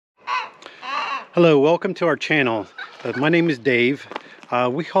Hello, welcome to our channel. My name is Dave.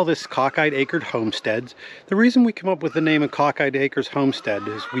 We call this Cockeyed Acres Homesteads. The reason we come up with the name of Cockeyed Acres Homestead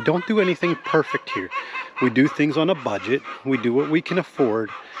is we don't do anything perfect here. We do things on a budget, we do what we can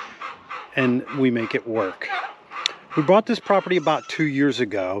afford, and we make it work. We bought this property about 2 years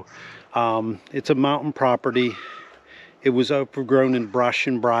ago. It's a mountain property. It was overgrown in brush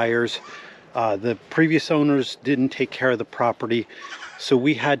and briars. The previous owners didn't take care of the property, so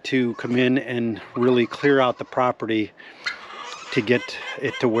we had to come in and really clear out the property to get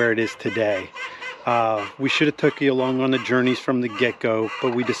it to where it is today. We should have took you along on the journeys from the get-go,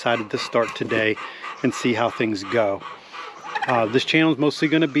 but we decided to start today and see how things go. This channel is mostly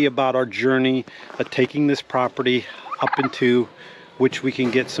going to be about our journey of taking this property up into which we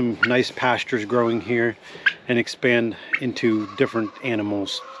can get some nice pastures growing here and expand into different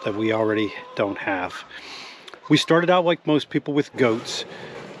animals that we already don't have. We started out like most people with goats.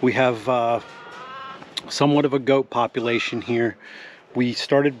 We have somewhat of a goat population here. We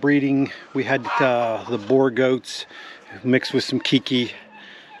started breeding. We had the boar goats mixed with some kiki,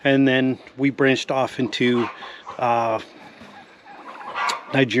 and then we branched off into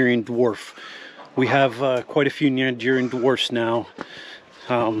Nigerian dwarf. We have quite a few Nigerian dwarfs now.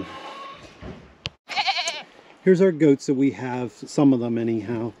 Here's our goats that we have, some of them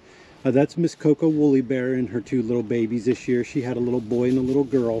anyhow. That's Miss Coco Woolly Bear and her two little babies this year. She had a little boy and a little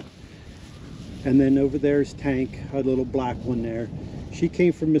girl. And then over there's Tank, a little black one there. She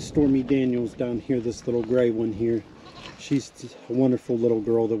came from Miss Stormy Daniels down here, this little gray one here. She's a wonderful little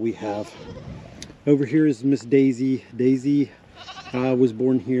girl that we have. Over here is Miss Daisy. Daisy was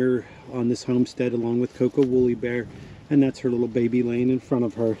born here on this homestead along with Coco Woolly Bear, and that's her little baby laying in front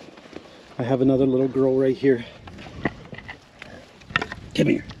of her. I have another little girl right here. Come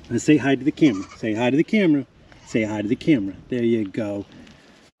here. Let's say hi to the camera. Say hi to the camera. Say hi to the camera. There you go.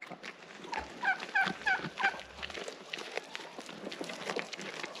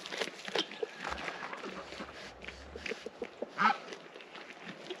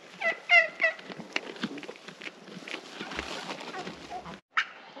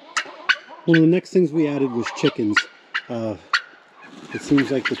 One of the next things we added was chickens. It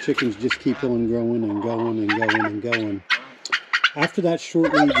seems like the chickens just keep on growing and going and going and going. After that,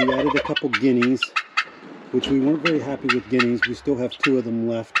 shortly, we added a couple guineas, which we weren't very happy with guineas. We still have 2 of them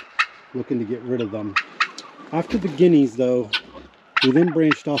left, looking to get rid of them. After the guineas, though, we then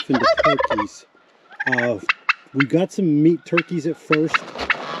branched off into turkeys. We got some meat turkeys at first,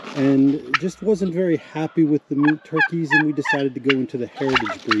 and just wasn't very happy with the meat turkeys, and we decided to go into the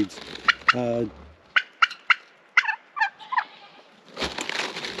heritage breeds.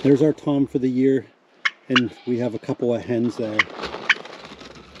 There's our Tom for the year, and we have a couple of hens there.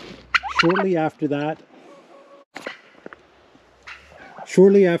 Shortly after that,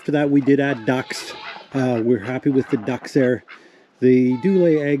 we did add ducks. We're happy with the ducks there. They do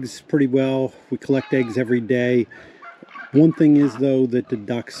lay eggs pretty well. We collect eggs every day. One thing is, though, that the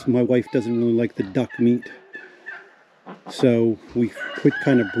ducks, my wife doesn't really like the duck meat. So we quit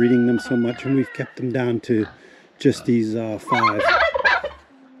kind of breeding them so much, and we've kept them down to just these 5.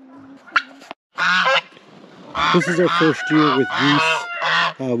 This is our first year with geese.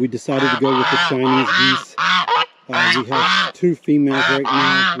 We decided to go with the Chinese geese. We have 2 females right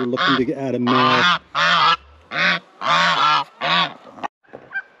now. We're looking to add a male.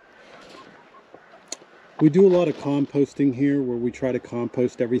 We do a lot of composting here, where we try to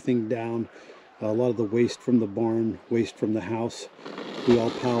compost everything down. A lot of the waste from the barn, waste from the house, we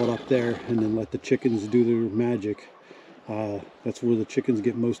all pile it up there and then let the chickens do their magic. That's where the chickens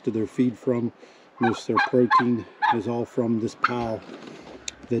get most of their feed from. Most of their protein is all from this pile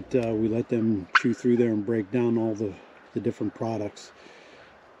that we let them chew through there and break down all the different products.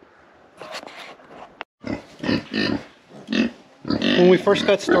 When we first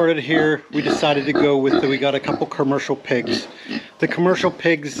got started here, we decided to go with we got a couple commercial pigs. The commercial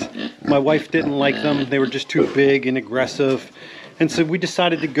pigs, my wife didn't like them. They were just too big and aggressive. And so we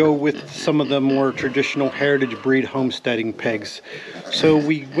decided to go with some of the more traditional heritage breed homesteading pigs. So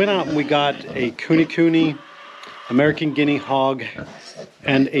we went out and we got a Kuni, American Guinea Hog,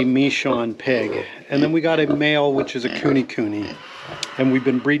 and a Michon pig. And then we got a male, which is a Kuni. And we've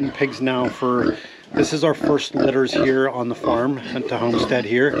been breeding pigs now for, this is our first litters here on the farm at the homestead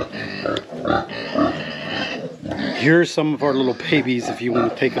here. Here's some of our little babies if you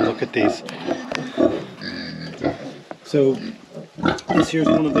want to take a look at these. So this here's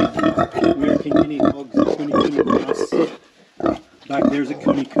one of the American Guinea Hogs, the Kuni cross. Back there's a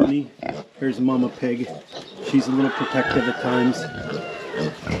Kuni. Here's a mama pig. She's a little protective at times.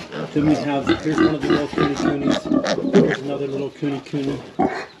 Then we have, here's one of the little Kuni. Here's another little Kuni.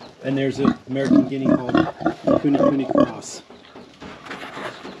 And there's an American Guinea called Kuni Kuni Cross.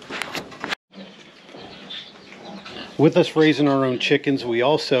 With us raising our own chickens, we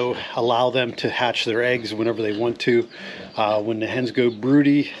also allow them to hatch their eggs whenever they want to. When the hens go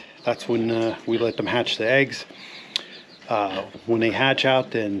broody, that's when we let them hatch the eggs. When they hatch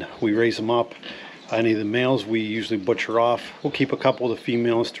out, then we raise them up. Any of the males we usually butcher off. We'll keep a couple of the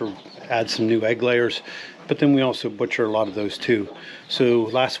females to add some new egg layers, but then we also butcher a lot of those too. So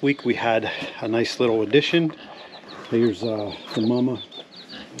last week we had a nice little addition. Here's the mama,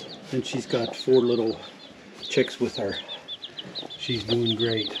 and she's got 4 little chicks with her. She's doing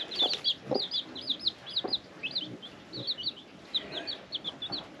great.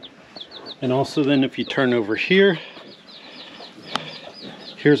 And also then if you turn over here,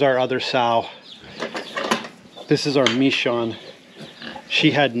 here's our other sow. This is our Michon.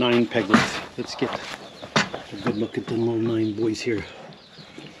 She had 9 piglets. Let's get a good look at the little 9 boys here.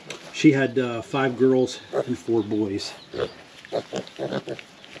 She had 5 girls and 4 boys.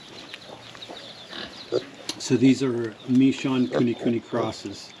 So these are Michon Kuni Kuni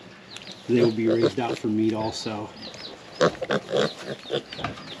crosses. They will be raised out for meat also.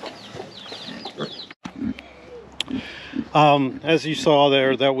 As you saw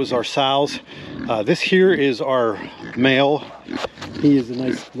there, that was our sows. This here is our male. He is a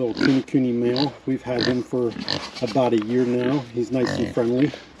nice little Kuni Kuni male. We've had him for about a year now. He's nice and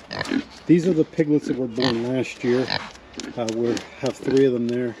friendly. These are the piglets that were born last year. We have 3 of them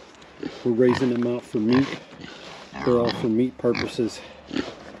there. We're raising them out for meat. They're all for meat purposes.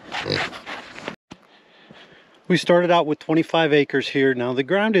 We started out with 25 acres here. Now the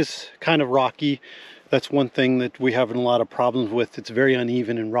ground is kind of rocky. That's one thing that we have a lot of problems with. It's very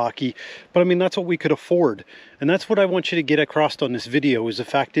uneven and rocky, but I mean, that's what we could afford. And that's what I want you to get across on this video, is the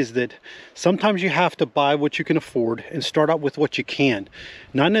fact is that sometimes you have to buy what you can afford and start out with what you can.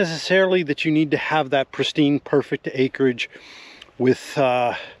 Not necessarily that you need to have that pristine, perfect acreage with,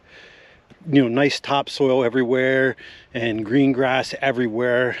 you know, nice topsoil everywhere and green grass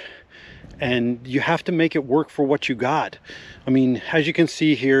everywhere. And you have to make it work for what you got. I mean, as you can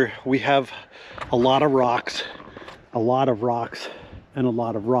see here, we have a lot of rocks, and a lot of rocks.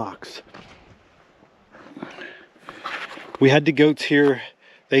 We had the goats here.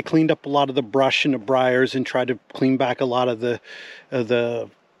 They cleaned up a lot of the brush and the briars and tried to clean back a lot of the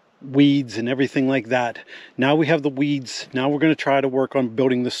weeds and everything like that. Now we have the weeds. Now we're going to try to work on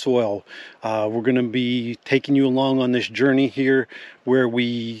building the soil. We're going to be taking you along on this journey here where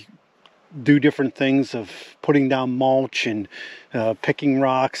we do different things of putting down mulch and picking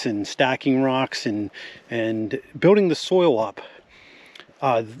rocks and stacking rocks and building the soil up.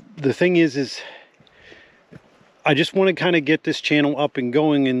 The thing is I just want to kind of get this channel up and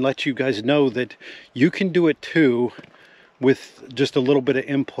going and let you guys know that you can do it too with just a little bit of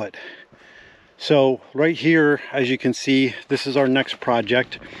input. So right here, as you can see, this is our next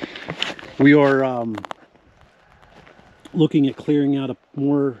project. We are looking at clearing out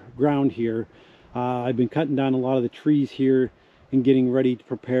more ground here. I've been cutting down a lot of the trees here and getting ready to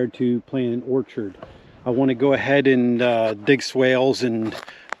prepare to plant an orchard. I want to go ahead and dig swales and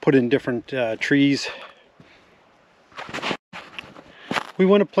put in different trees. We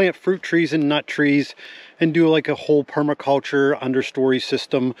want to plant fruit trees and nut trees and do like a whole permaculture understory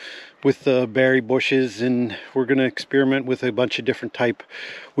system with the berry bushes, and we're going to experiment with a bunch of different type.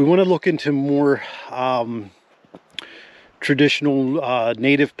 We want to look into more traditional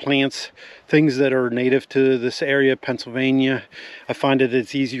native plants, things that are native to this area, Pennsylvania. I find that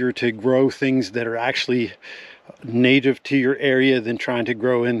it's easier to grow things that are actually native to your area than trying to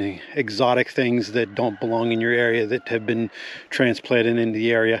grow in exotic things that don't belong in your area that have been transplanted into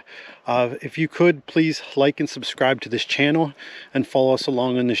the area. If you could, please like and subscribe to this channel and follow us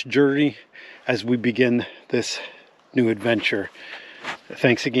along on this journey as we begin this new adventure.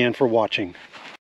 Thanks again for watching.